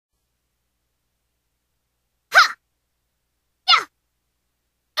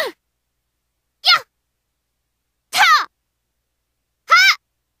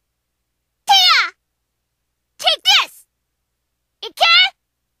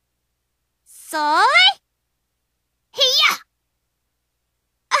Soy! Hiya!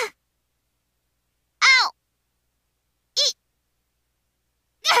 Ow! Eat!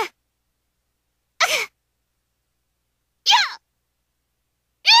 Yeah!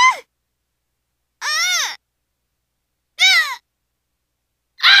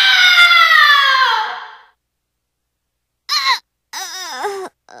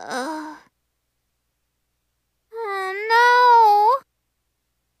 Oh no!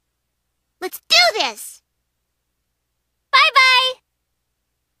 Let's do this! Bye-bye!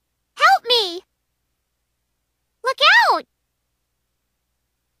 Help me! Look out!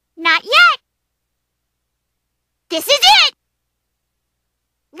 Not yet! This is it!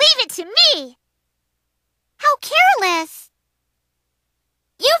 Leave it to me! How careless!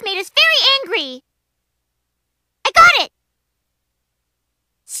 You've made us very angry! I got it!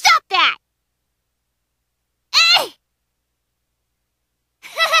 Stop that! Eh!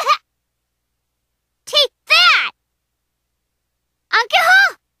 Take that!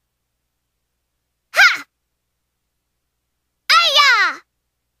 Ankeha! Ha! Aya!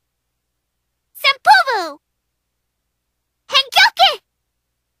 Sempovu! Hengyoke!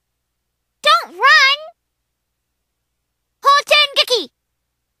 Don't run! Hotengeki!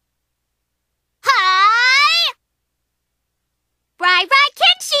 Hi! Rai Rai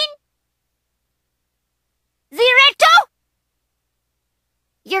Kenshin! Zireto!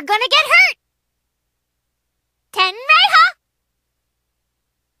 You're gonna get hurt! Tenreiha!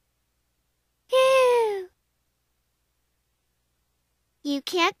 Phew. You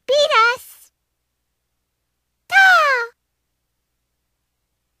can't beat us. Ta!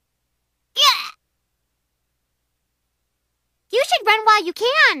 Yeah! You should run while you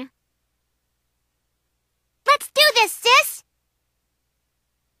can. Let's do this, sis!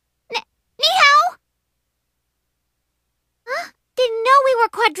 Ni hao! Huh? Didn't know we were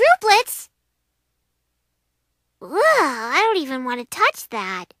quadruplets. Ugh, I don't even want to touch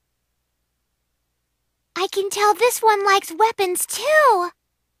that. I can tell this one likes weapons, too.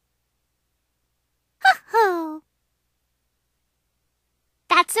 Ho-ho.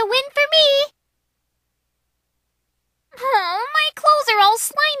 That's a win for me. Oh, my clothes are all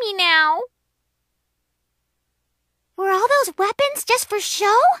slimy now. Were all those weapons just for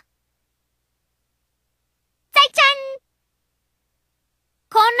show? Sai-chan!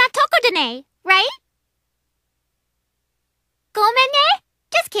 Konna toko da ne, right? Gomen ne?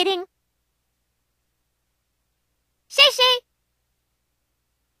 Just kidding. Shay Shay.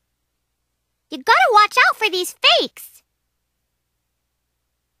 You gotta watch out for these fakes.